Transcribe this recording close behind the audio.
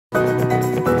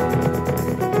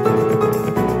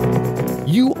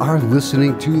You are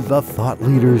listening to The Thought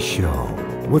Leaders Show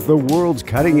with the world's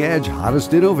cutting-edge,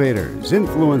 hottest innovators,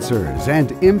 influencers,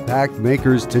 and impact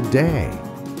makers today.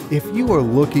 If you are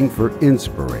looking for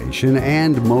inspiration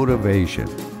and motivation,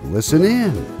 listen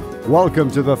in. Welcome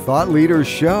to The Thought Leaders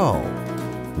Show.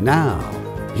 Now,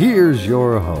 here's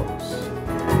your host.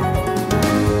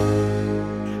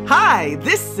 Hi,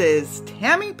 this is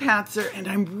Tammy Patzer, and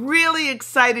I'm really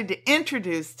excited to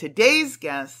introduce today's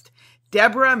guest,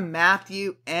 Deborah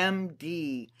Matthew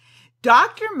MD.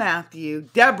 Dr. Matthew,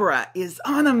 Deborah, is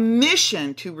on a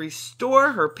mission to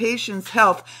restore her patients'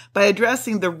 health by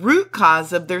addressing the root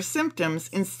cause of their symptoms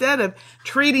instead of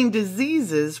treating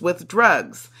diseases with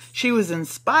drugs. She was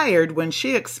inspired when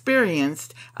she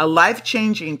experienced a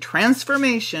life-changing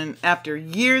transformation after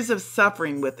years of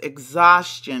suffering with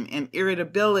exhaustion and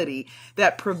irritability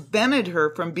that prevented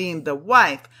her from being the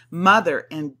wife, mother,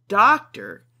 and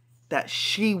doctor that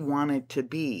she wanted to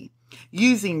be.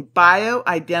 Using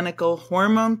bioidentical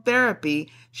hormone therapy,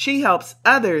 she helps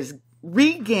others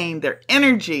regain their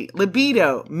energy,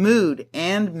 libido, mood,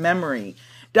 and memory.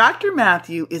 Dr.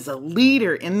 Matthew is a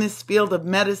leader in this field of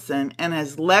medicine and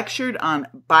has lectured on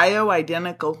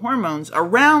bioidentical hormones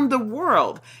around the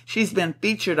world. She's been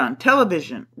featured on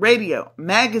television, radio,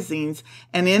 magazines,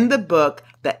 and in the book,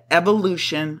 The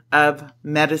Evolution of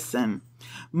Medicine.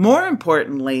 More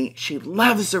importantly, she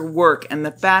loves her work and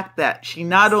the fact that she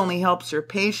not only helps her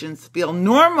patients feel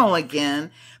normal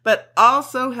again, but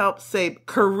also helps save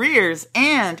careers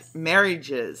and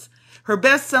marriages. Her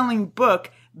best-selling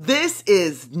book, This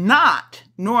Is Not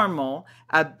Normal,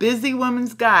 A Busy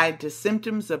Woman's Guide to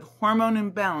Symptoms of Hormone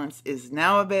Imbalance, is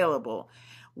now available.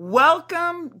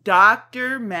 Welcome,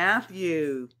 Dr.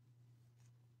 Matthew.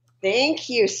 Thank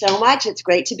you so much. It's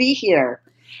great to be here.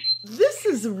 This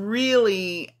is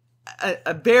really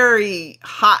a very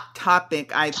hot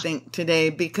topic, I think,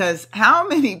 today, because how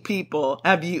many people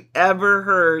have you ever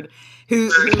heard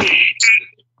who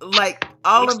like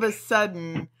all of a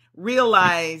sudden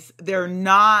realize they're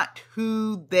not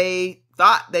who they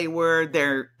thought they were?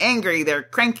 They're angry, they're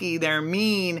cranky, they're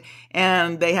mean,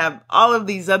 and they have all of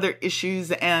these other issues.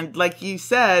 And like you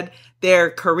said, their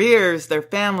careers, their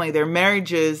family, their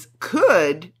marriages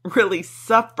could really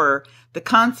suffer the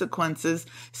consequences.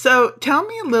 So tell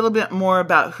me a little bit more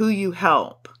about who you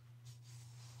help.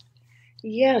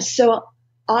 Yeah, so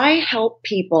I help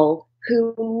people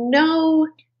who know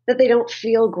that they don't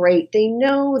feel great. They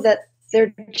know that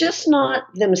they're just not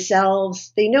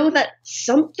themselves. They know that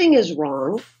something is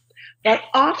wrong, but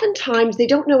oftentimes they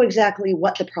don't know exactly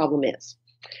what the problem is.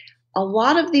 A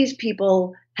lot of these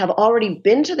people have already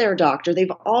been to their doctor.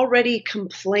 They've already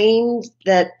complained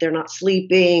that they're not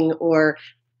sleeping, or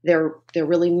they're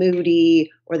really moody,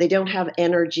 or they don't have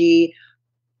energy,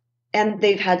 and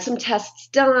they've had some tests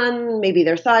done. Maybe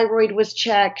their thyroid was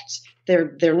checked.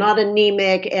 They're not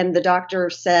anemic, and the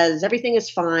doctor says everything is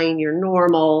fine, you're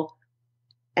normal,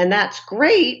 and that's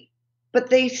great, but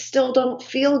they still don't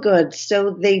feel good, so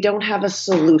they don't have a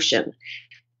solution.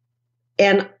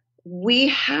 And we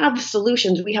have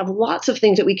solutions. We have lots of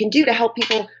things that we can do to help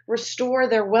people restore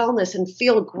their wellness and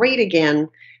feel great again.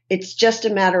 It's just a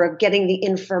matter of getting the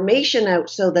information out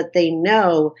so that they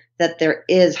know that there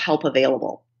is help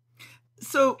available.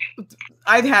 So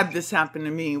I've had this happen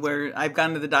to me where I've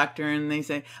gone to the doctor and they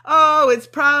say, oh, it's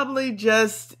probably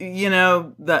just,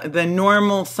 the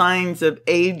normal signs of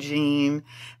aging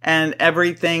and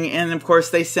everything. And of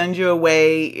course, they send you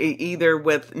away either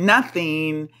with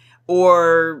nothing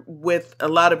or with a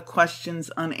lot of questions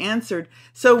unanswered.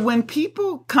 So when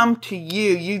people come to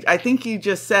you, I think you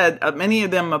just said many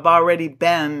of them have already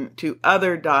been to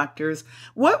other doctors.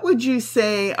 What would you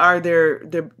say are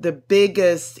the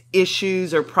biggest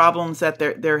issues or problems that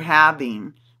they're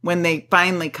having when they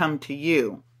finally come to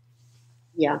you?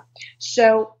 Yeah.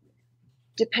 So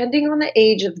depending on the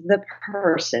age of the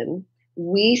person,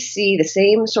 we see the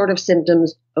same sort of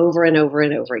symptoms over and over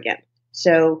and over again.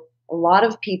 So a lot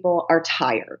of people are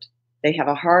tired. They have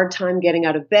a hard time getting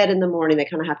out of bed in the morning. They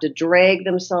kind of have to drag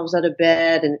themselves out of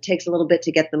bed, and it takes a little bit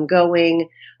to get them going.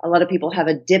 A lot of people have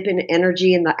a dip in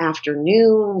energy in the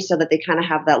afternoon, so that they kind of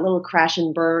have that little crash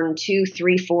and burn 2,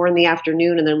 3, 4 in the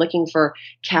afternoon, and they're looking for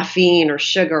caffeine or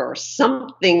sugar or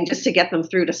something just to get them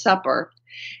through to supper.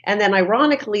 And then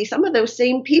ironically, some of those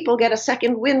same people get a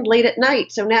second wind late at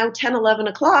night. So now 10, 11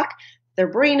 o'clock, their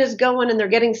brain is going and they're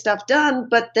getting stuff done,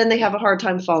 but then they have a hard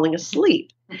time falling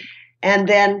asleep. And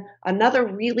then another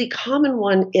really common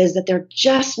one is that they're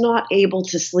just not able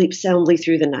to sleep soundly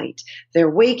through the night. They're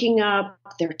waking up,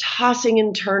 they're tossing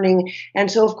and turning. And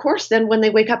so, of course, then when they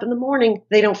wake up in the morning,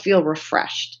 they don't feel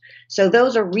refreshed. So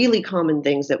those are really common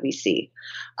things that we see.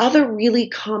 Other really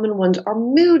common ones are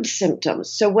mood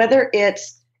symptoms. So whether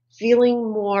it's feeling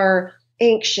more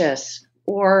anxious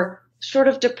or sort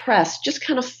of depressed, just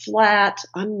kind of flat,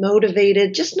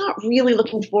 unmotivated, just not really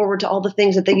looking forward to all the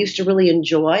things that they used to really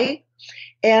enjoy.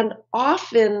 And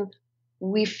often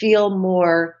we feel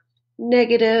more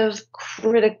negative,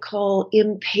 critical,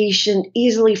 impatient,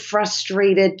 easily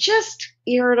frustrated, just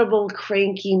irritable,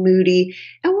 cranky, moody.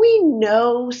 And we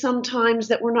know sometimes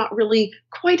that we're not really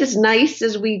quite as nice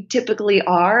as we typically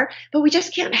are, but we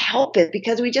just can't help it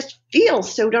because we just feel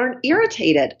so darn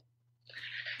irritated.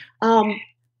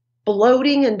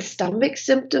 Bloating and stomach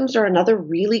symptoms are another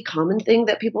really common thing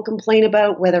that people complain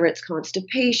about, whether it's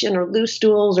constipation or loose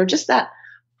stools or just that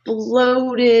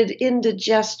bloated,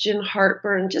 indigestion,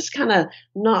 heartburn, just kind of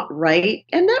not right.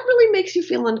 And that really makes you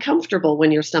feel uncomfortable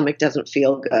when your stomach doesn't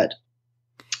feel good.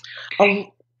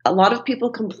 A lot of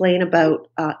people complain about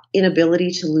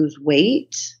inability to lose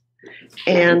weight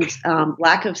and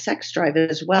lack of sex drive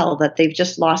as well, that they've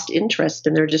just lost interest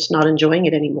and they're just not enjoying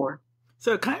it anymore.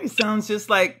 So it kind of sounds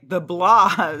just like the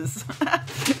blahs,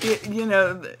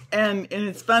 and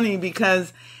it's funny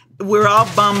because we're all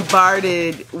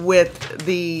bombarded with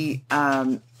the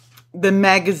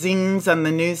magazines on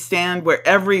the newsstand where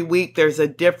every week there's a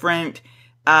different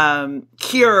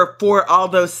cure for all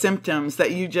those symptoms that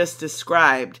you just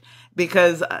described.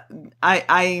 Because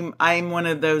I'm one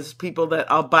of those people that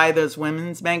I'll buy those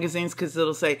women's magazines because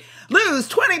it'll say lose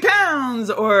 20 pounds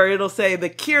or it'll say the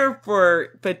cure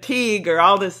for fatigue or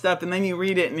all this stuff. And then you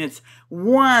read it and it's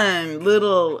one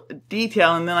little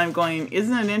detail. And then I'm going,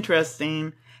 isn't it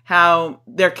interesting how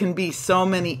there can be so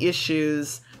many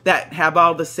issues that have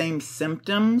all the same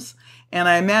symptoms? And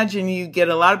I imagine you get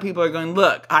a lot of people are going,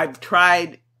 look, I've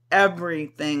tried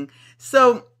everything.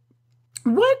 So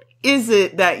what is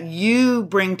it that you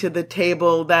bring to the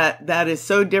table that is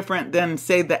so different than,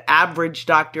 say, the average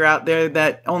doctor out there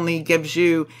that only gives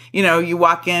you, you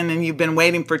walk in and you've been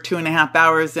waiting for 2.5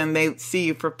 hours and they see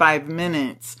you for 5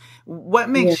 minutes?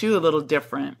 What makes you a little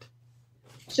different?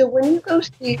 So when you go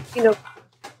see, a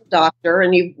doctor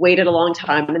and you've waited a long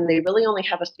time and they really only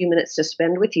have a few minutes to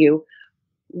spend with you,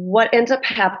 what ends up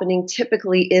happening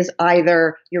typically is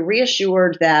either you're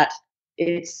reassured that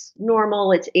it's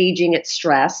normal, it's aging, it's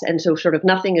stress, and so sort of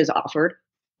nothing is offered,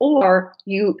 or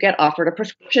you get offered a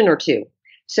prescription or two.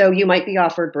 So you might be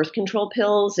offered birth control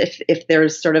pills if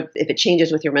it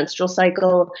changes with your menstrual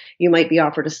cycle. You might be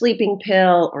offered a sleeping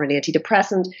pill or an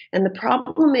antidepressant. And the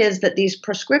problem is that these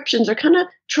prescriptions are kind of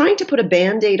trying to put a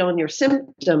Band-Aid on your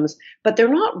symptoms, but they're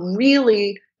not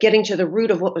really getting to the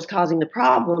root of what was causing the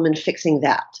problem and fixing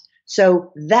that.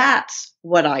 So that's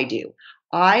what I do.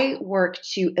 I work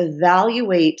to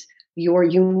evaluate your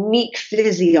unique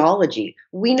physiology.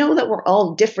 We know that we're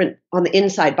all different on the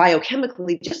inside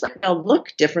biochemically, just like they'll look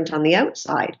different on the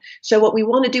outside. So what we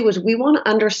want to do is we want to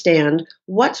understand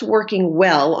what's working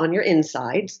well on your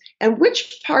insides and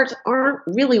which parts aren't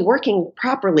really working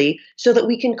properly so that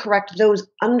we can correct those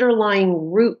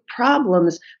underlying root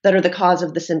problems that are the cause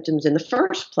of the symptoms in the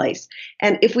first place.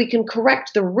 And if we can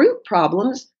correct the root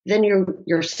problems, then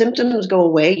your symptoms go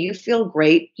away, you feel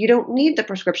great, you don't need the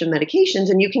prescription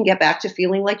medications, and you can get back to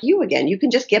feeling like you again. You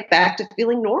can just get back to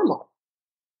feeling normal.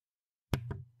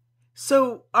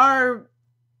 So our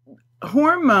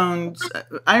hormones,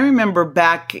 I remember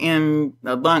back in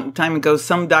a long time ago,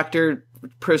 some doctor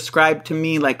prescribed to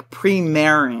me like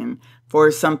Premarin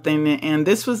for something. And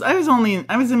I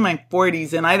was in my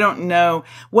 40s and I don't know,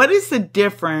 what is the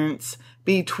difference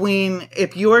between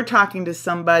if you're talking to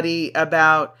somebody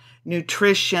about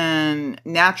nutrition,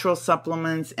 natural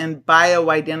supplements, and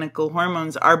bioidentical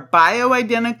hormones? Are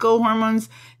bioidentical hormones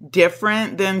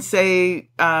different than, say,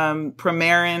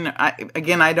 Premarin?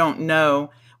 I don't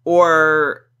know.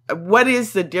 Or what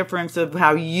is the difference of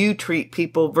how you treat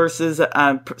people versus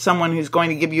someone who's going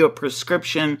to give you a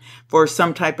prescription for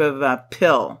some type of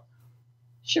pill?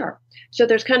 Sure. So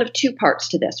there's kind of two parts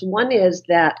to this. One is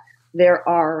that there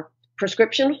are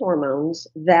prescription hormones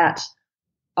that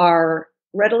are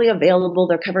readily available.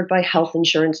 They're covered by health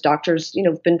insurance. Doctors,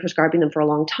 have been prescribing them for a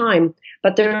long time,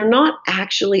 but they're not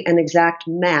actually an exact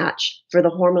match for the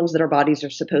hormones that our bodies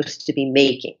are supposed to be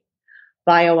making.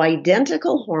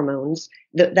 Bioidentical hormones,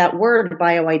 that word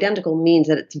bioidentical means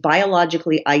that it's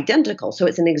biologically identical. So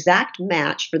it's an exact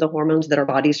match for the hormones that our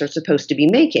bodies are supposed to be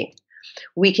making.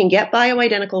 We can get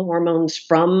bioidentical hormones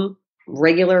from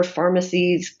regular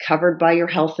pharmacies covered by your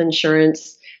health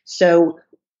insurance. So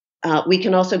we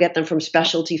can also get them from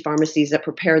specialty pharmacies that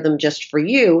prepare them just for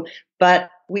you. But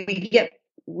we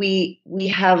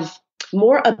have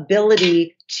more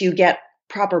ability to get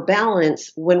proper balance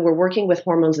when we're working with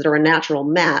hormones that are a natural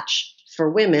match for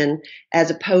women, as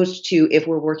opposed to if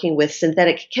we're working with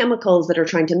synthetic chemicals that are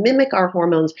trying to mimic our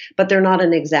hormones, but they're not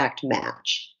an exact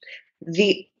match.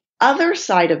 The other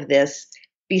side of this,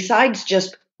 besides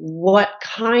just what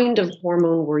kind of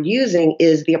hormone we're using,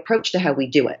 is the approach to how we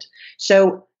do it.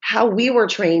 So how we were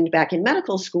trained back in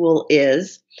medical school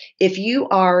is, if you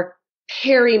are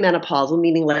perimenopausal,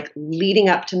 meaning like leading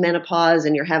up to menopause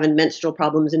and you're having menstrual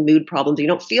problems and mood problems, you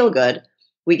don't feel good,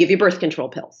 we give you birth control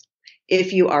pills.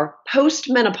 If you are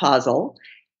postmenopausal,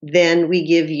 then we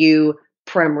give you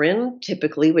Premarin,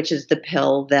 typically, which is the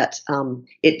pill that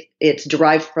it's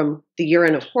derived from the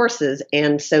urine of horses,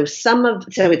 and so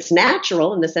it's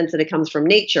natural in the sense that it comes from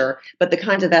nature, but the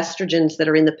kinds of estrogens that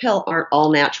are in the pill aren't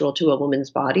all natural to a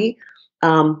woman's body.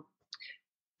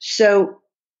 So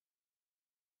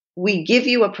we give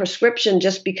you a prescription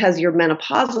just because you're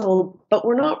menopausal, but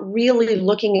we're not really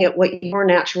looking at what your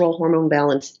natural hormone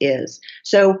balance is.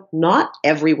 So not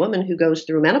every woman who goes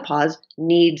through menopause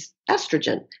needs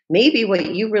estrogen. Maybe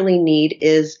what you really need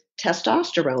is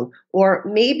testosterone, or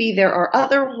maybe there are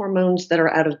other hormones that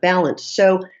are out of balance.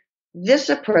 So this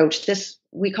approach,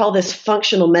 we call this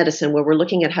functional medicine, where we're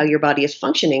looking at how your body is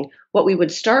functioning. What we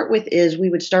would start with is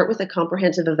a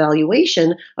comprehensive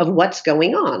evaluation of what's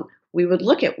going on. We would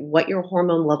look at what your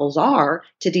hormone levels are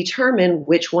to determine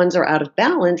which ones are out of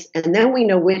balance, and then we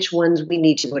know which ones we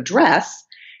need to address,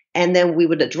 and then we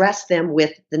would address them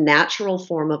with the natural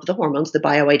form of the hormones, the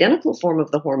bioidentical form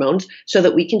of the hormones, so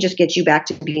that we can just get you back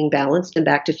to being balanced and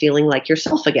back to feeling like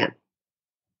yourself again.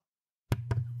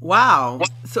 Wow.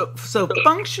 So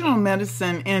functional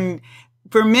medicine, and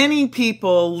for many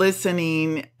people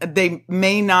listening, they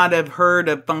may not have heard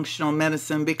of functional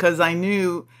medicine, because I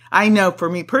know for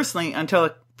me personally, until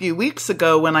a few weeks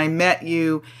ago when I met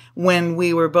you, when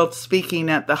we were both speaking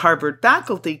at the Harvard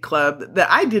Faculty Club,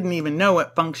 that I didn't even know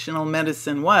what functional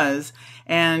medicine was.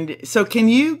 And so can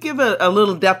you give a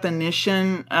little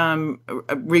definition,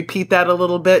 repeat that a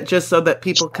little bit, just so that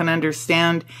people can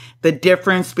understand the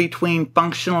difference between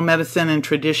functional medicine and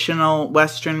traditional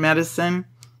Western medicine?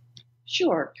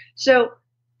 Sure. So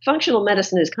functional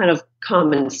medicine is kind of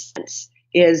common sense.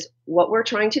 Is what we're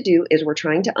trying to do is we're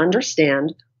trying to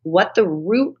understand what the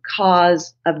root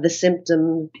cause of the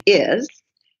symptom is,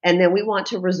 and then we want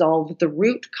to resolve the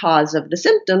root cause of the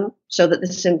symptom so that the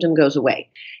symptom goes away.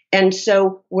 And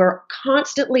so we're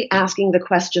constantly asking the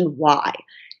question, why?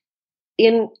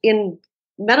 In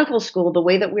medical school, the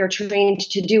way that we are trained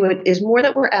to do it is more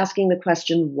that we're asking the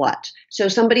question, what? So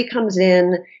somebody comes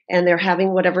in and they're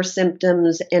having whatever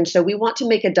symptoms, and so we want to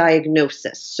make a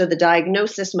diagnosis. So the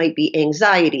diagnosis might be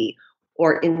anxiety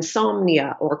or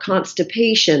insomnia or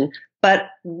constipation, but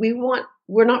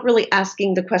we're not really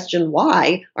asking the question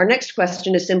why. Our next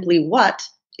question is simply, what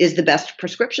is the best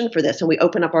prescription for this? And we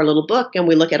open up our little book and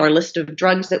we look at our list of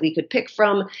drugs that we could pick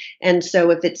from. And so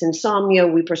if it's insomnia,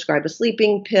 we prescribe a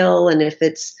sleeping pill. And if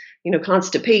it's,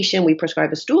 constipation, we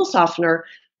prescribe a stool softener.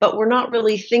 But we're not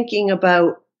really thinking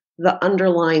about the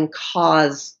underlying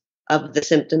cause of the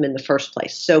symptom in the first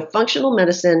place. So functional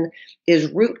medicine is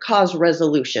root cause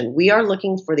resolution. We are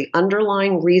looking for the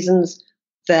underlying reasons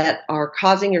that are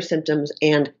causing your symptoms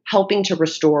and helping to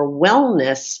restore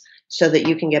wellness so that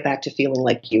you can get back to feeling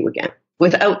like you again,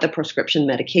 without the prescription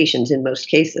medications in most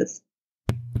cases.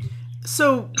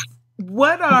 So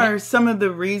what are some of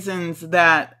the reasons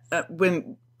that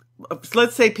when,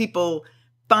 let's say people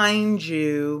find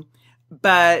you,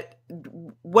 but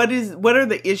what are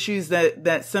the issues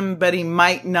that somebody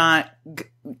might not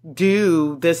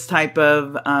do this type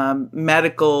of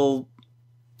medical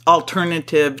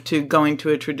alternative to going to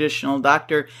a traditional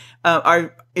doctor?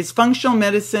 Is functional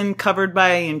medicine covered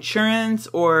by insurance,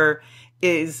 or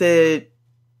is it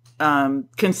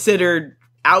considered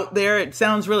out there? It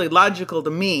sounds really logical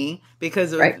to me,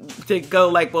 because to go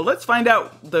like, well, let's find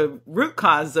out the root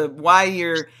cause of why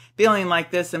you're feeling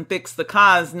like this and fix the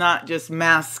cause, not just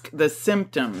mask the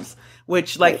symptoms,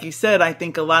 which, like you said, I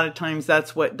think a lot of times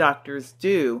that's what doctors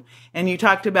do. And you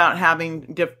talked about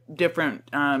having different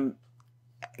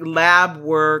lab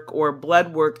work or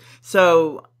blood work.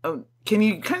 So can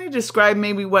you kind of describe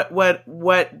maybe what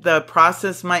the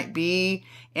process might be,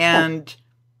 and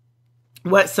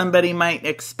what somebody might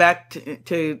expect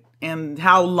to, and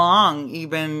how long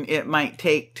even it might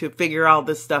take to figure all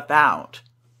this stuff out?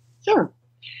 Sure.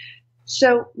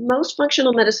 So most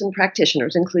functional medicine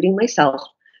practitioners, including myself,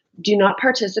 do not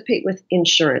participate with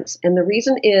insurance. And the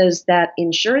reason is that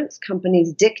insurance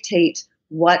companies dictate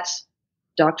what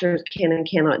doctors can and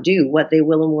cannot do, what they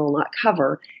will and will not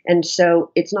cover. And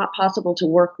so it's not possible to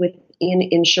work within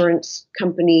insurance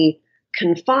company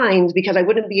confined because I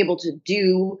wouldn't be able to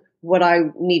do what I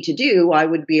need to do. I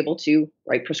would be able to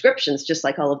write prescriptions just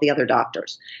like all of the other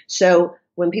doctors. So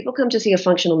when people come to see a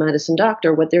functional medicine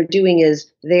doctor, what they're doing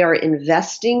is they are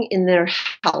investing in their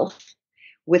health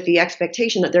with the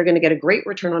expectation that they're going to get a great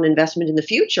return on investment in the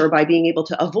future by being able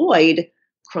to avoid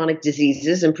chronic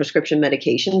diseases and prescription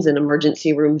medications and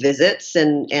emergency room visits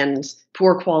and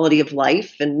poor quality of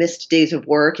life and missed days of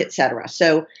work, et cetera.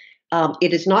 So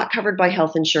it is not covered by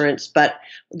health insurance, but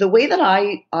the way that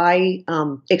I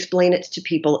explain it to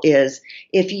people is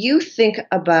if you think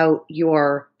about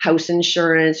your house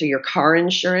insurance or your car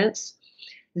insurance,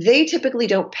 they typically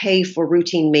don't pay for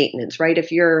routine maintenance, right?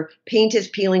 If your paint is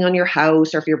peeling on your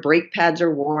house or if your brake pads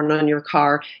are worn on your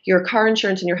car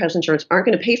insurance and your house insurance aren't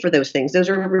going to pay for those things. Those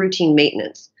are routine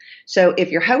maintenance. So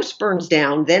if your house burns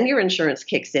down, then your insurance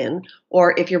kicks in.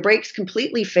 Or if your brakes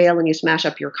completely fail and you smash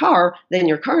up your car, then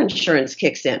your car insurance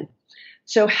kicks in.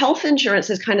 So health insurance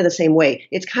is kind of the same way.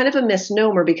 It's kind of a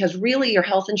misnomer because really your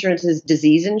health insurance is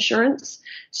disease insurance.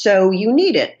 So you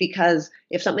need it because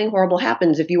if something horrible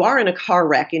happens, if you are in a car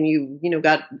wreck and you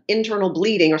got internal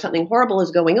bleeding or something horrible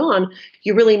is going on,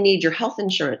 you really need your health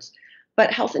insurance.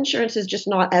 But health insurance is just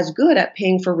not as good at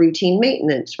paying for routine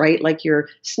maintenance, right? Like your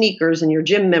sneakers and your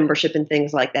gym membership and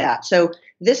things like that. So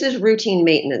this is routine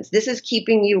maintenance. This is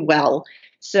keeping you well.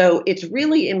 So it's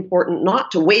really important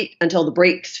not to wait until the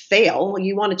brakes fail.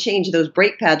 You want to change those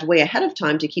brake pads way ahead of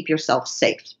time to keep yourself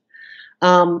safe.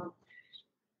 A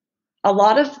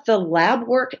lot of the lab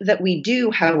work that we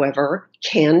do, however,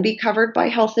 can be covered by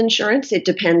health insurance. It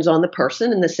depends on the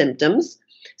person and the symptoms.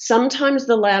 Sometimes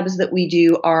the labs that we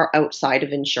do are outside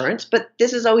of insurance, but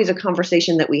this is always a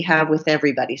conversation that we have with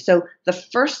everybody. So the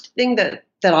first thing that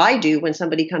I do when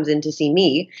somebody comes in to see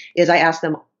me is I ask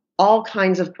them all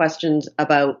kinds of questions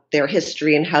about their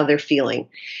history and how they're feeling.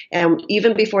 And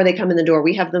even before they come in the door,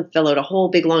 we have them fill out a whole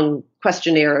big long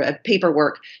questionnaire,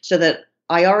 paperwork, so that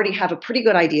I already have a pretty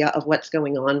good idea of what's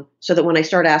going on so that when I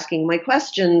start asking my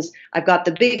questions, I've got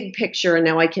the big picture and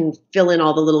now I can fill in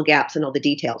all the little gaps and all the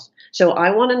details. So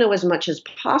I want to know as much as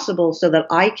possible so that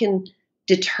I can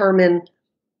determine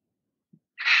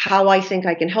how I think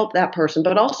I can help that person,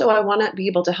 but also I want to be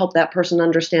able to help that person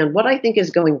understand what I think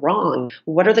is going wrong.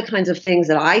 What are the kinds of things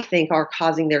that I think are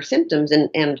causing their symptoms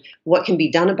and what can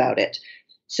be done about it?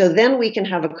 So then we can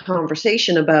have a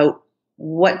conversation about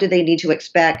what do they need to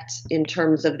expect in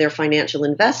terms of their financial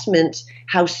investment?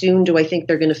 How soon do I think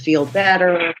they're going to feel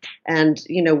better? And,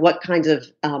 what kinds of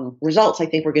results I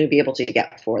think we're going to be able to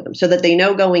get for them so that they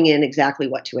know going in exactly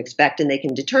what to expect and they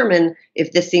can determine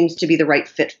if this seems to be the right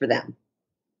fit for them.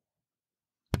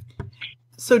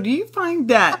 So do you find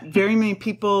that very many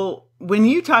people, when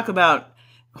you talk about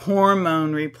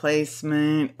hormone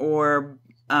replacement or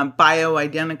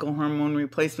bioidentical hormone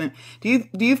replacement, do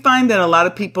you find that a lot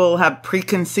of people have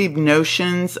preconceived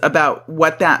notions about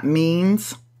what that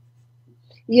means?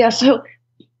 Yeah, so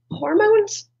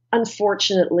hormones,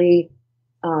 unfortunately,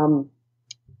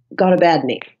 got a bad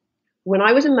name. When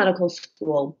I was in medical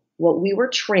school, what we were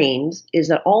trained is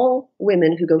that all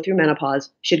women who go through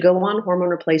menopause should go on hormone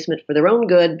replacement for their own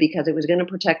good because it was going to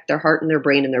protect their heart and their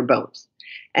brain and their bones.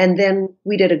 And then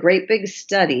we did a great big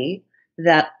study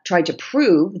that tried to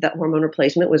prove that hormone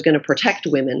replacement was going to protect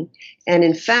women. And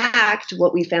in fact,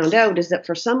 what we found out is that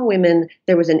for some women,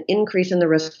 there was an increase in the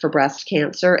risk for breast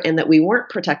cancer and that we weren't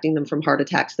protecting them from heart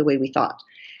attacks the way we thought.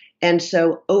 And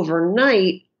so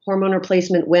overnight, hormone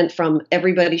replacement went from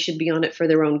everybody should be on it for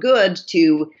their own good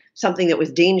to something that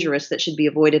was dangerous that should be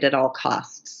avoided at all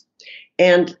costs.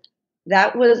 And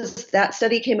that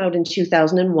study came out in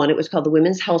 2001. It was called the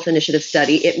Women's Health Initiative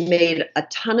Study. It made a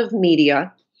ton of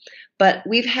media, but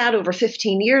we've had over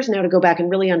 15 years now to go back and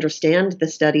really understand the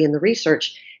study and the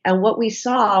research. And what we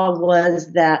saw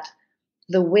was that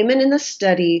the women in the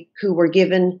study who were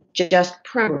given just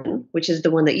Premarin, which is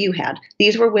the one that you had,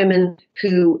 these were women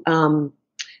who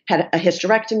had a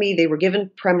hysterectomy. They were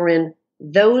given Premarin.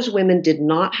 Those women did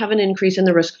not have an increase in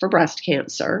the risk for breast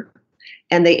cancer.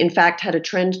 And they, in fact, had a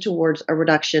trend towards a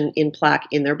reduction in plaque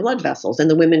in their blood vessels. And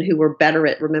the women who were better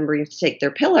at remembering to take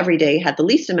their pill every day had the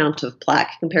least amount of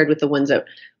plaque compared with the ones that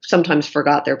sometimes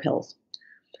forgot their pills.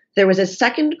 There was a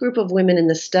second group of women in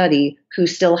the study who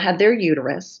still had their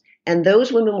uterus. And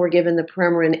those women were given the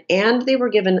Premarin, and they were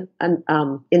given,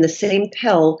 in the same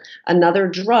pill, another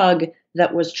drug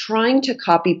that was trying to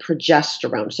copy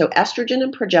progesterone. So estrogen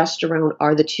and progesterone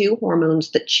are the two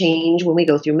hormones that change when we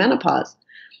go through menopause.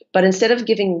 But instead of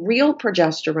giving real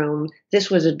progesterone, this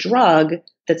was a drug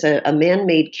that's a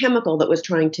man-made chemical that was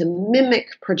trying to mimic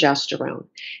progesterone.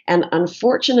 And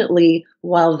unfortunately,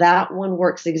 while that one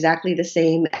works exactly the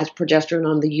same as progesterone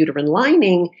on the uterine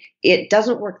lining, it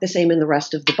doesn't work the same in the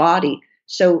rest of the body.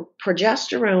 So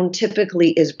progesterone typically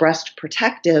is breast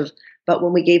protective, but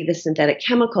when we gave this synthetic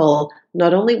chemical,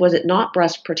 not only was it not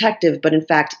breast protective, but in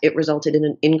fact, it resulted in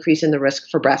an increase in the risk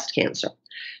for breast cancer.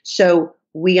 So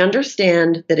we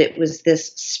understand that it was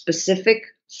this specific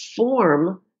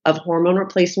form of hormone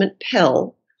replacement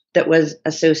pill that was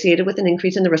associated with an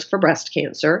increase in the risk for breast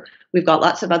cancer. We've got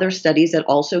lots of other studies that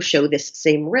also show this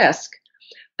same risk.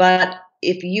 But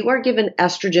if you are given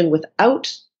estrogen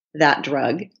without that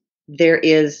drug,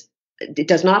 it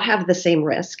does not have the same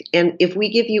risk. And if we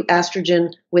give you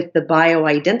estrogen with the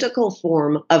bioidentical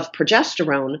form of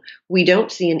progesterone, we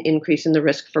don't see an increase in the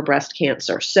risk for breast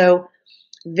cancer. So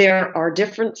there are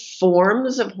different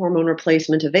forms of hormone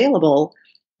replacement available,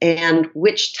 and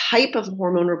which type of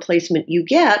hormone replacement you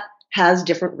get has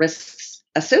different risks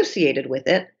associated with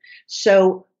it.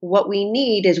 So what we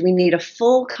need a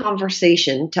full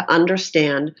conversation to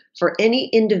understand for any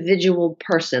individual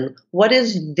person, what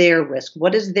is their risk?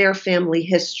 What is their family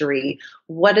history?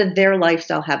 What are their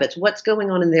lifestyle habits? What's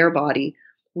going on in their body?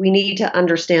 We need to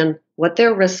understand what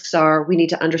their risks are. We need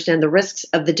to understand the risks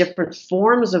of the different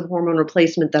forms of hormone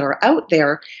replacement that are out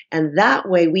there. And that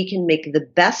way we can make the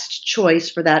best choice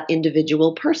for that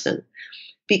individual person.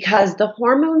 Because the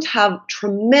hormones have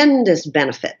tremendous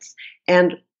benefits.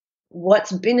 And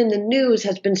what's been in the news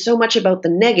has been so much about the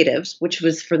negatives, which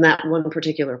was from that one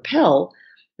particular pill,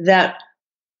 that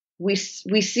we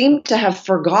seem to have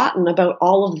forgotten about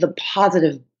all of the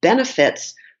positive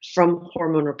benefits from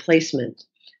hormone replacement.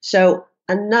 So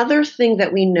another thing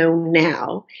that we know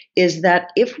now is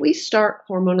that if we start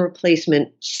hormone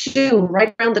replacement soon,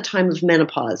 right around the time of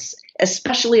menopause,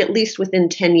 especially at least within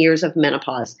 10 years of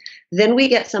menopause, then we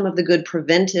get some of the good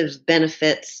preventive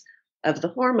benefits of the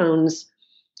hormones.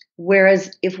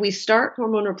 Whereas if we start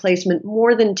hormone replacement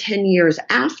more than 10 years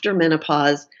after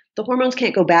menopause, the hormones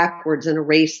can't go backwards and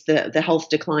erase the health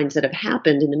declines that have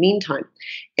happened in the meantime.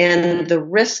 And the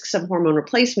risks of hormone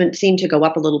replacement seem to go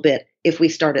up a little bit if we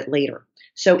start it later.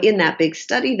 So in that big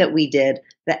study that we did,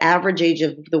 the average age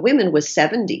of the women was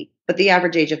 70, but the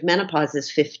average age of menopause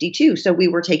is 52. So we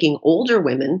were taking older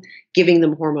women, giving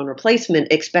them hormone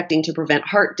replacement, expecting to prevent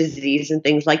heart disease and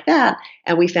things like that.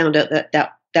 And we found out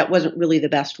that wasn't really the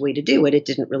best way to do it. It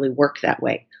didn't really work that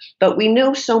way. But we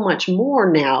know so much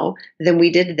more now than we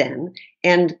did then.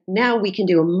 And now we can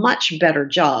do a much better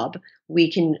job. We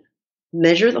can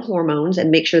measure the hormones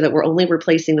and make sure that we're only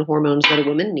replacing the hormones that a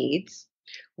woman needs.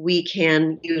 We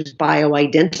can use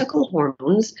bioidentical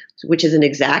hormones, which is an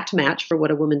exact match for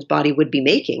what a woman's body would be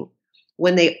making.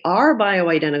 When they are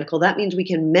bioidentical, that means we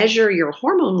can measure your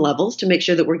hormone levels to make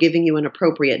sure that we're giving you an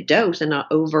appropriate dose and not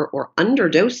over or under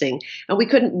dosing. And we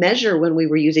couldn't measure when we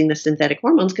were using the synthetic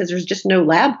hormones because there's just no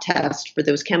lab test for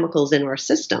those chemicals in our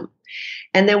system.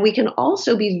 And then we can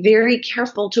also be very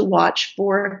careful to watch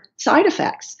for side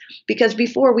effects, because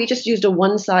before we just used a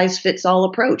one-size-fits-all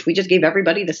approach. We just gave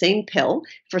everybody the same pill.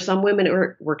 For some women, it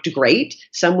worked great.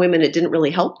 Some women, it didn't really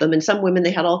help them. And some women,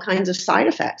 they had all kinds of side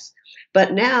effects.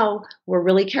 But now we're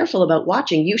really careful about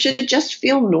watching. You should just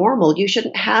feel normal. You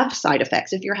shouldn't have side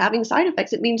effects. If you're having side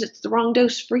effects, it means it's the wrong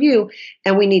dose for you,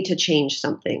 and we need to change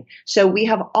something. So we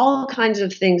have all kinds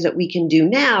of things that we can do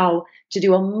now to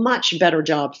do a much better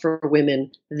job for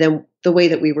women than the way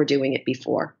that we were doing it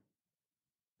before.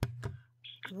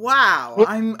 Wow.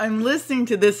 I'm listening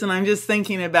to this and I'm just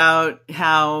thinking about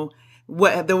how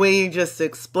the way you just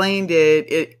explained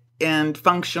it and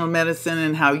functional medicine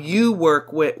and how you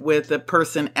work with a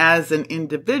person as an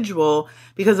individual,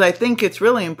 because I think it's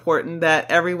really important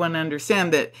that everyone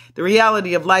understand that the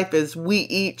reality of life is we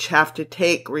each have to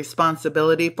take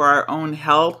responsibility for our own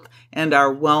health and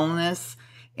our wellness.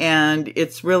 And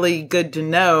it's really good to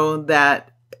know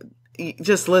that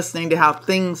just listening to how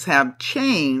things have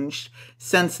changed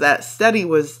since that study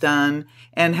was done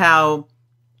and how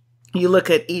you look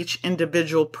at each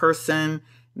individual person,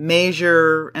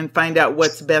 measure and find out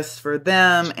what's best for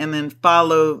them, and then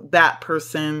follow that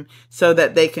person so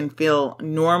that they can feel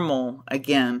normal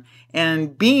again.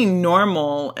 And being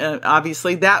normal,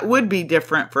 obviously, that would be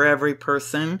different for every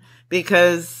person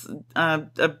because,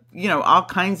 all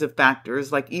kinds of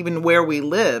factors, like even where we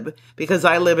live, because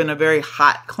I live in a very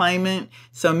hot climate.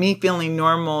 So me feeling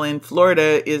normal in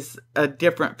Florida is a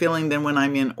different feeling than when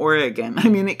I'm in Oregon. I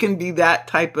mean, it can be that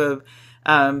type of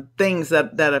things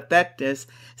that affect us.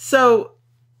 So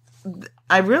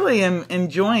I really am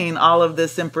enjoying all of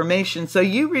this information. So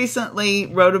you recently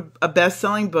wrote a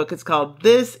best-selling book. It's called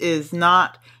This Is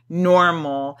Not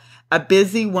Normal. A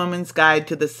Busy Woman's Guide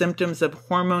to the Symptoms of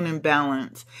Hormone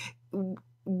Imbalance.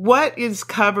 What is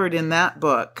covered in that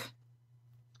book?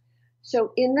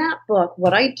 So in that book,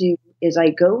 what I do is I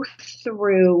go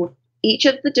through each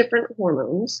of the different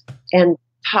hormones and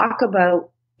talk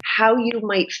about how you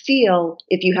might feel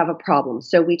if you have a problem.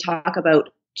 So we talk about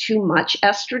too much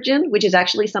estrogen, which is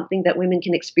actually something that women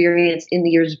can experience in the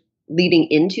years leading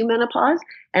into menopause,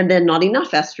 and then not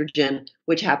enough estrogen,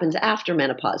 which happens after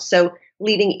menopause. So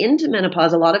leading into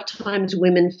menopause, a lot of times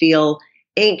women feel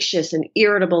anxious and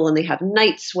irritable, and they have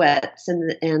night sweats,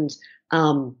 and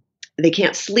they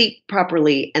can't sleep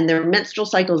properly, and their menstrual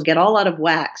cycles get all out of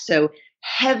whack. So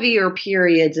heavier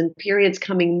periods and periods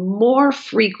coming more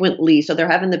frequently. So they're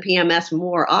having the PMS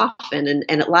more often, and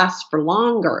it lasts for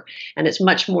longer, and it's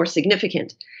much more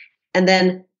significant. And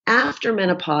then after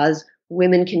menopause,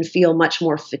 women can feel much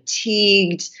more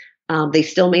fatigued. They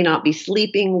still may not be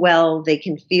sleeping well. They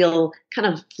can feel kind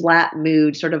of flat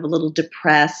mood, sort of a little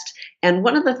depressed. And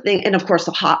one of the things, and of course,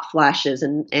 the hot flashes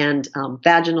and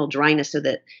vaginal dryness, so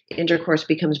that intercourse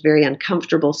becomes very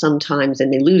uncomfortable sometimes,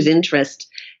 and they lose interest.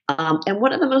 And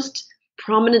one of the most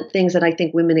prominent things that I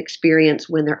think women experience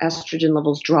when their estrogen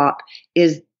levels drop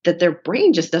is that their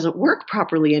brain just doesn't work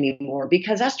properly anymore,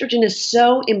 because estrogen is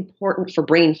so important for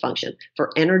brain function, for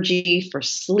energy, for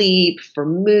sleep, for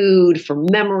mood, for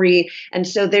memory. And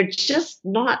so they're just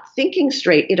not thinking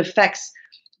straight. It affects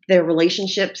their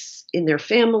relationships in their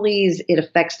families. It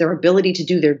affects their ability to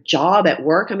do their job at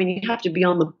work. I mean, you have to be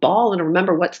on the ball and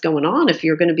remember what's going on if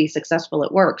you're going to be successful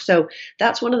at work. So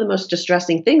that's one of the most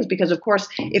distressing things, because, of course,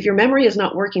 if your memory is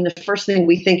not working, the first thing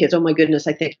we think is, oh my goodness,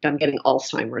 I think I'm getting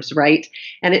Alzheimer's, right?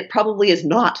 And it probably is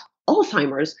not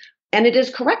Alzheimer's. And it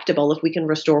is correctable if we can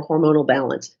restore hormonal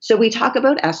balance. So we talk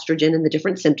about estrogen and the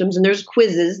different symptoms, and there's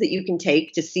quizzes that you can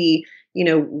take to see,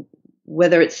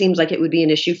 whether it seems like it would be an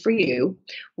issue for you.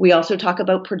 We also talk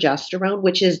about progesterone,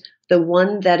 which is the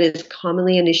one that is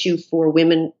commonly an issue for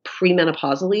women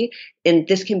premenopausally. And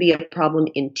this can be a problem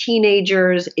in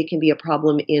teenagers. It can be a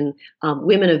problem in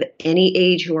women of any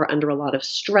age who are under a lot of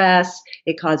stress.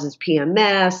 It causes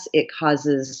PMS. It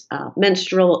causes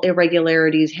menstrual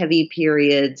irregularities, heavy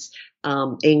periods,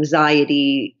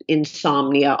 anxiety,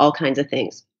 insomnia, all kinds of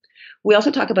things. We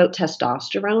also talk about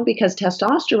testosterone, because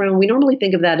testosterone, we normally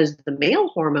think of that as the male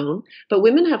hormone, but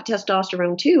women have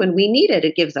testosterone too, and we need it.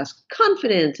 It gives us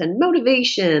confidence and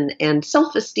motivation and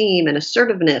self-esteem and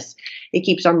assertiveness. It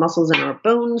keeps our muscles and our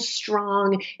bones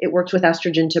strong. It works with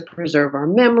estrogen to preserve our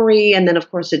memory. And then, of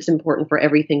course, it's important for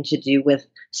everything to do with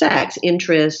sex,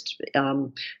 interest,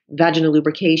 vaginal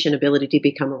lubrication, ability to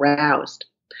become aroused.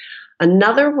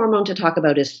 Another hormone to talk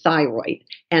about is thyroid.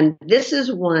 And this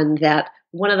is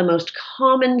one of the most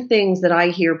common things that I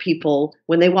hear people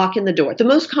when they walk in the door. The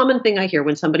most common thing I hear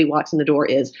when somebody walks in the door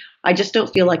is, I just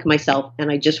don't feel like myself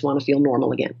and I just want to feel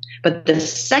normal again. But the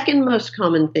second most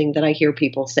common thing that I hear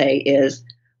people say is,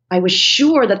 I was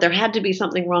sure that there had to be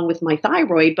something wrong with my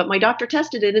thyroid, but my doctor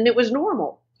tested it and it was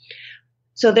normal.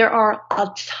 So there are a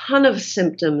ton of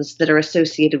symptoms that are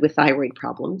associated with thyroid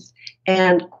problems.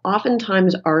 And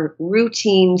oftentimes our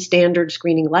routine standard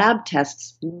screening lab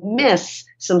tests miss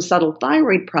some subtle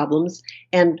thyroid problems.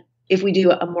 And if we do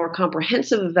a more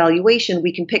comprehensive evaluation,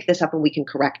 we can pick this up and we can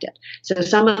correct it. So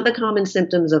some of the common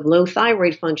symptoms of low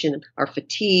thyroid function are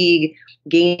fatigue,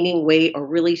 gaining weight or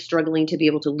really struggling to be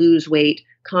able to lose weight,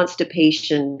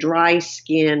 constipation, dry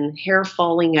skin, hair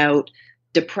falling out,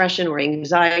 depression or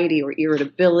anxiety or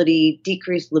irritability,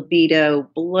 decreased libido,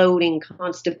 bloating,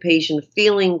 constipation,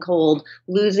 feeling cold,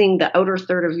 losing the outer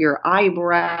third of your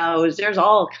eyebrows. There's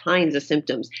all kinds of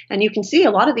symptoms. And you can see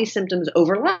a lot of these symptoms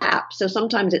overlap. So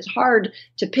sometimes it's hard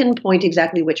to pinpoint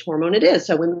exactly which hormone it is.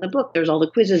 So in the book, there's all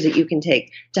the quizzes that you can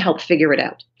take to help figure it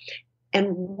out.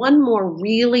 And one more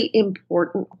really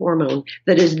important hormone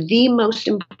that is the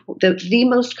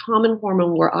most common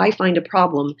hormone where I find a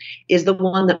problem is the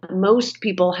one that most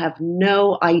people have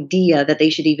no idea that they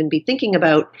should even be thinking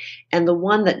about, and the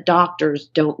one that doctors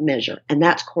don't measure, and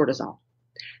that's cortisol.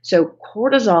 So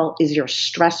cortisol is your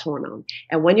stress hormone.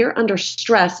 And when you're under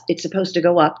stress, it's supposed to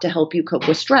go up to help you cope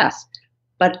with stress.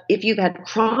 But if you've had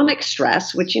chronic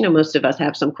stress, which, most of us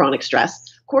have some chronic stress,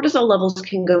 cortisol levels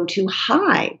can go too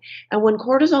high. And when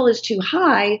cortisol is too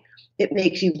high, it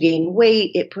makes you gain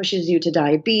weight. It pushes you to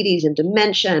diabetes and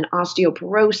dementia and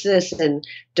osteoporosis and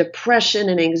depression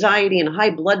and anxiety and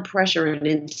high blood pressure and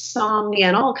insomnia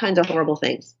and all kinds of horrible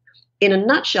things. In a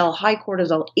nutshell, high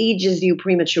cortisol ages you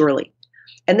prematurely.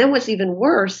 And then what's even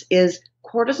worse is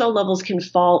cortisol levels can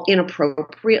fall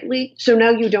inappropriately. So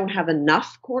now you don't have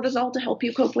enough cortisol to help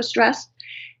you cope with stress.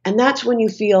 And that's when you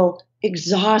feel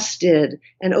exhausted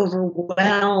and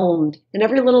overwhelmed, and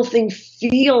every little thing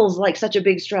feels like such a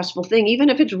big stressful thing, even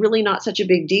if it's really not such a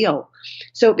big deal.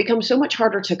 So it becomes so much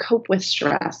harder to cope with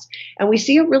stress. And we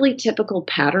see a really typical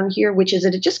pattern here, which is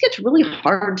that it just gets really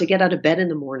hard to get out of bed in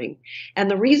the morning.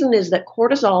 And the reason is that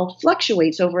cortisol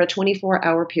fluctuates over a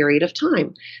 24-hour period of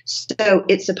time. So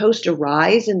it's supposed to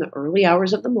rise in the early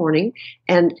hours of the morning,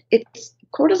 and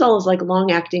cortisol is like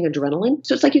long-acting adrenaline.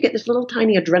 So it's like you get this little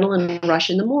tiny adrenaline rush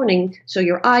in the morning. So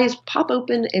your eyes pop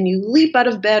open and you leap out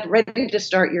of bed ready to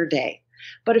start your day.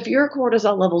 But if your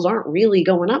cortisol levels aren't really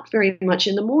going up very much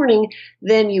in the morning,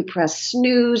 then you press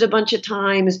snooze a bunch of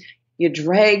times. You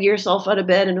drag yourself out of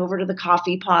bed and over to the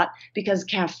coffee pot, because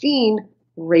caffeine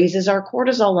raises our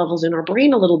cortisol levels in our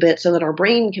brain a little bit so that our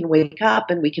brain can wake up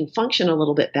and we can function a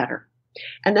little bit better.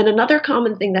 And then another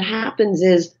common thing that happens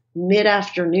is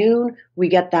mid-afternoon, we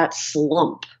get that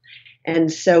slump.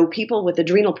 And so people with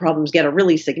adrenal problems get a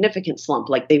really significant slump,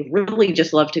 like they really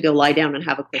just love to go lie down and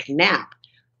have a quick nap.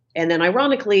 And then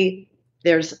ironically,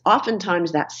 there's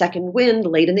oftentimes that second wind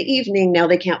late in the evening. Now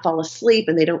they can't fall asleep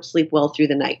and they don't sleep well through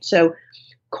the night. So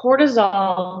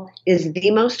cortisol is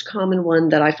the most common one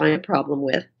that I find a problem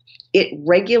with. It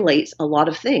regulates a lot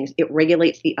of things. It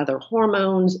regulates the other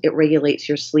hormones. It regulates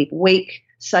your sleep-wake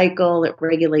cycle. It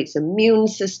regulates immune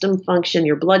system function,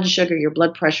 your blood sugar, your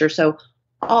blood pressure. So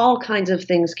all kinds of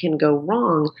things can go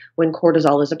wrong when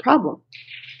cortisol is a problem.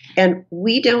 And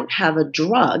we don't have a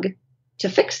drug to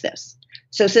fix this.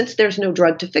 So since there's no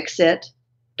drug to fix it,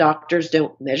 doctors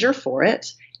don't measure for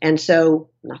it. And so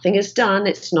nothing is done.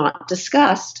 It's not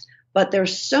discussed. But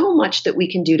there's so much that we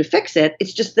can do to fix it.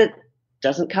 It's just that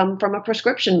doesn't come from a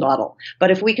prescription bottle. But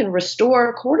if we can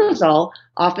restore cortisol,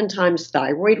 oftentimes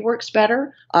thyroid works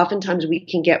better. Oftentimes we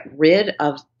can get rid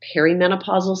of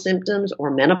perimenopausal symptoms or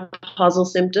menopausal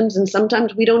symptoms. And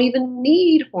sometimes we don't even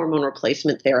need hormone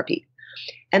replacement therapy.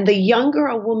 And the younger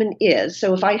a woman is,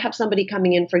 so if I have somebody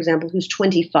coming in, for example, who's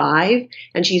 25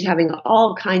 and she's having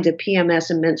all kinds of PMS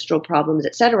and menstrual problems,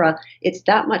 et cetera, it's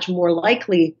that much more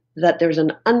likely that there's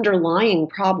an underlying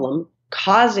problem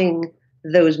causing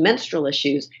those menstrual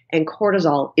issues, and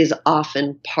cortisol is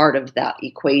often part of that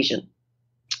equation.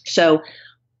 So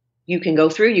you can go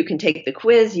through, you can take the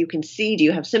quiz, you can see, do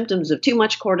you have symptoms of too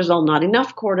much cortisol, not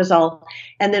enough cortisol?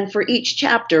 And then for each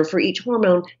chapter, for each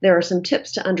hormone, there are some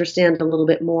tips to understand a little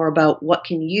bit more about what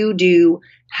can you do,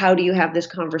 how do you have this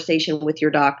conversation with your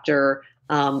doctor,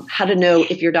 how to know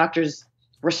if your doctor's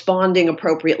responding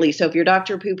appropriately. So if your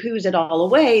doctor poo-poos it all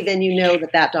away, then you know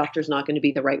that that doctor's not going to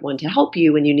be the right one to help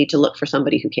you, and you need to look for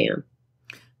somebody who can.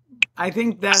 I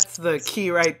think that's the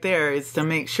key right there, is to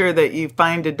make sure that you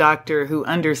find a doctor who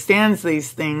understands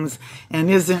these things and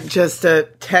isn't just a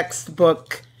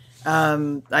textbook,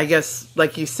 I guess,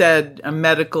 like you said, a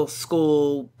medical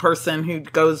school person who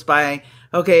goes by,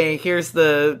 okay, here's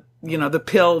the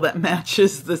pill that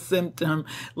matches the symptom.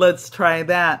 Let's try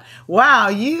that. Wow,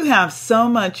 you have so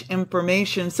much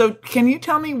information. So can you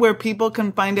tell me where people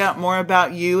can find out more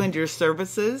about you and your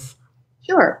services?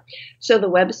 Sure. So the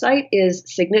website is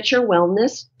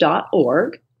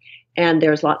signaturewellness.org, and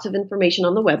there's lots of information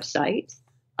on the website.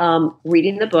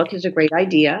 Reading the book is a great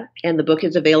idea, and the book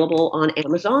is available on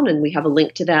Amazon, and we have a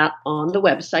link to that on the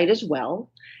website as well.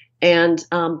 And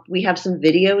we have some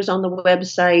videos on the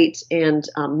website and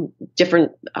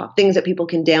different things that people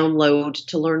can download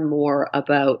to learn more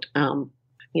about,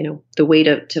 the way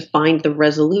to find the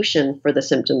resolution for the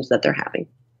symptoms that they're having.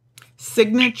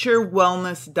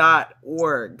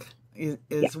 Signaturewellness.org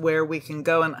is where we can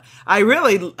go. And I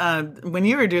really, when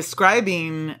you were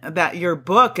describing that, your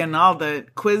book and all the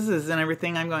quizzes and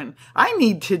everything, I'm going, I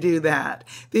need to do that,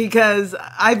 because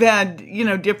I've had,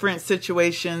 different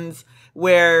situations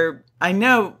where I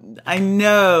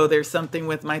know there's something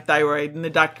with my thyroid, and the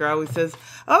doctor always says,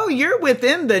 "Oh, you're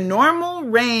within the normal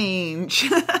range."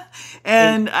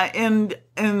 and I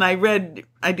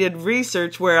did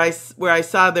research where I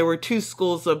saw there were two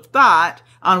schools of thought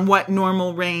on what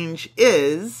normal range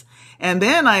is. And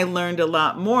then I learned a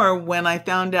lot more when I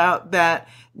found out that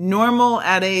normal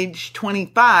at age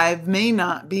 25 may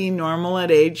not be normal at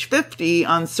age 50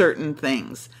 on certain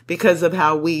things because of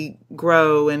how we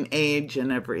grow and age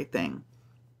and everything.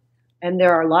 And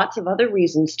there are lots of other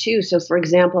reasons too. So for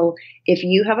example, if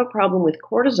you have a problem with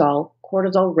cortisol,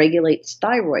 cortisol regulates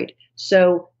thyroid.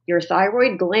 So your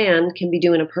thyroid gland can be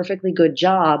doing a perfectly good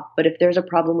job, but if there's a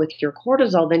problem with your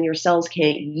cortisol, then your cells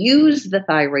can't use the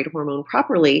thyroid hormone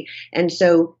properly. And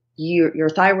so your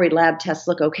thyroid lab tests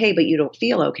look okay, but you don't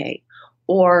feel okay.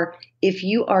 Or if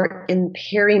you are in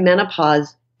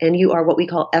perimenopause and you are what we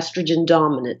call estrogen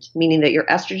dominant, meaning that your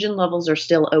estrogen levels are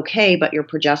still okay, but your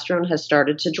progesterone has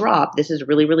started to drop. This is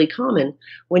really, really common.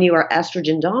 When you are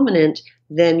estrogen dominant,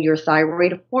 then your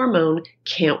thyroid hormone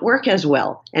can't work as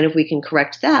well. And if we can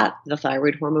correct that, the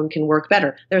thyroid hormone can work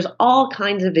better. There's all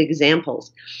kinds of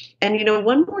examples. And,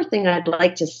 one more thing I'd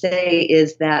like to say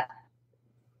is that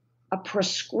a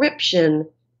prescription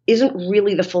isn't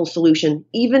really the full solution,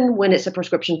 even when it's a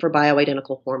prescription for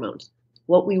bioidentical hormones.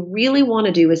 What we really want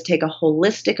to do is take a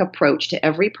holistic approach to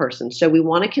every person. So we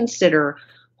want to consider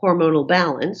hormonal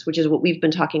balance, which is what we've been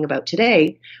talking about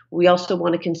today. We also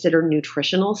want to consider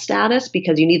nutritional status,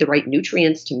 because you need the right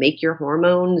nutrients to make your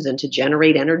hormones and to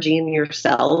generate energy in your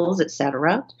cells,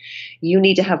 etc. You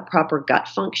need to have proper gut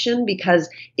function, because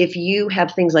if you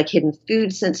have things like hidden food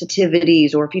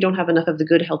sensitivities, or if you don't have enough of the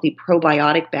good, healthy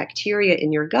probiotic bacteria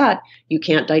in your gut, you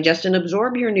can't digest and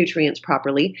absorb your nutrients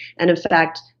properly. And in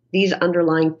fact, these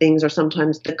underlying things are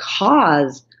sometimes the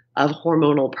cause of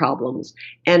hormonal problems.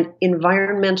 And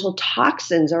environmental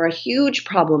toxins are a huge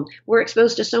problem. We're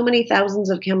exposed to so many thousands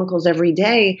of chemicals every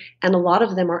day, and a lot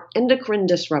of them are endocrine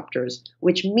disruptors,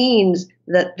 which means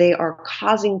that they are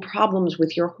causing problems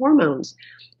with your hormones.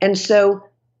 And so,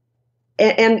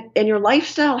 and your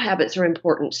lifestyle habits are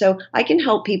important. So I can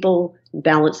help people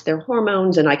balance their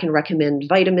hormones, and I can recommend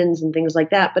vitamins and things like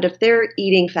that. But if they're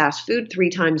eating fast food 3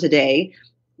 times a day,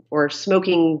 or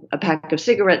smoking a pack of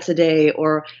cigarettes a day,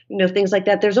 or things like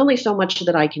that, there's only so much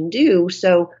that I can do.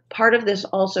 So part of this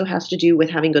also has to do with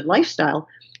having good lifestyle.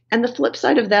 And the flip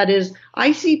side of that is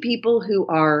I see people who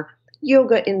are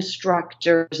yoga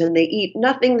instructors, and they eat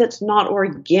nothing that's not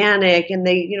organic, and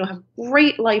they have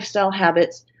great lifestyle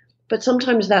habits, but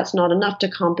sometimes that's not enough to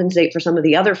compensate for some of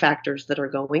the other factors that are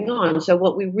going on. So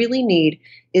what we really need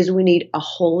is we need a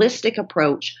holistic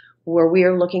approach where we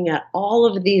are looking at all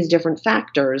of these different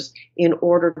factors in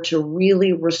order to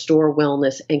really restore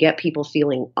wellness and get people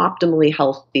feeling optimally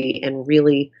healthy and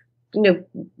really,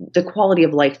 the quality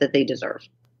of life that they deserve.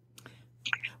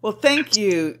 Well, thank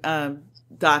you,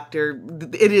 Doctor.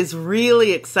 It is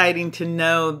really exciting to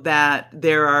know that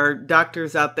there are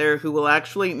doctors out there who will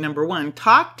actually, number one,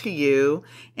 talk to you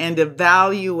and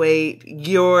evaluate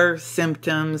your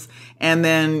symptoms, and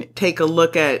then take a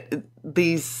look at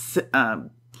these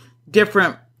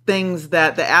different things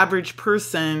that the average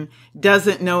person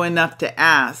doesn't know enough to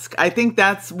ask. I think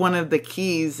that's one of the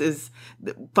keys, is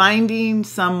finding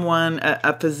someone,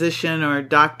 a physician or a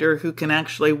doctor, who can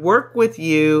actually work with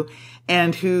you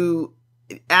and who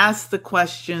ask the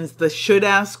questions, the should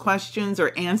ask questions,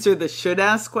 or answer the should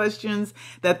ask questions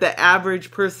that the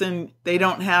average person, they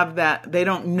don't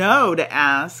know to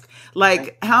ask.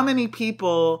 Like, how many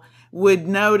people would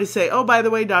know to say, oh, by the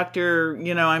way, doctor,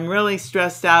 I'm really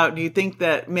stressed out. Do you think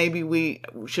that maybe we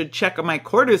should check my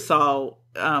cortisol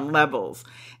levels?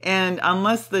 And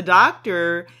unless the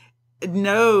doctor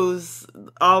knows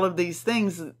all of these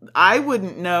things, I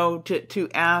wouldn't know to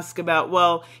ask about,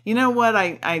 well, you know what,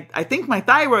 I think my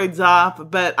thyroid's off,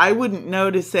 but I wouldn't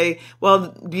know to say,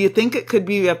 well, do you think it could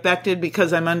be affected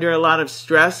because I'm under a lot of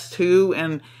stress too?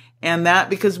 And that,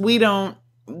 because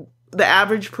the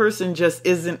average person just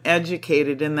isn't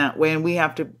educated in that way, and we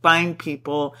have to find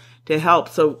people to help.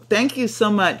 So thank you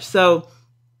so much. So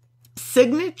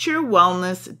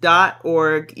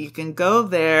signaturewellness.org, you can go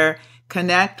there,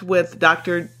 connect with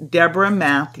Dr. Deborah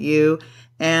Matthew.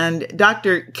 And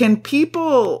doctor, can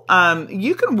people,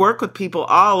 you can work with people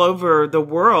all over the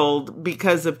world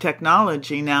because of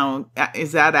technology now.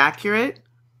 Is that accurate?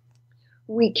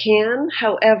 We can.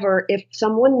 However, if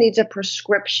someone needs a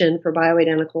prescription for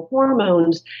bioidentical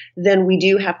hormones, then we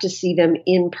do have to see them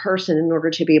in person in order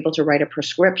to be able to write a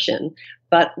prescription.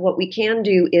 But what we can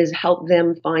do is help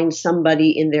them find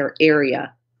somebody in their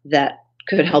area that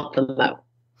could help them out.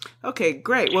 Okay,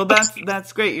 great. Well,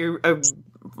 that's great. You're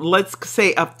let's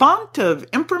say a font of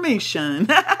information.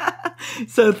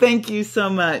 So thank you so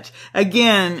much.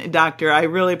 Again, doctor, I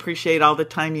really appreciate all the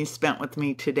time you spent with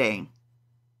me today.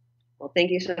 Well,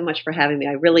 thank you so much for having me.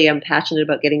 I really am passionate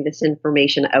about getting this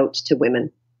information out to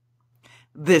women.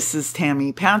 This is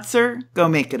Tammy Patzer. Go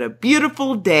make it a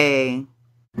beautiful day.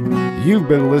 You've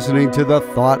been listening to the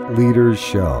Thought Leaders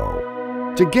Show.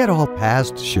 To get all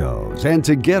past shows and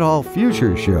to get all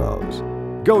future shows,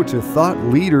 go to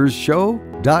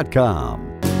thoughtleadersshow.com.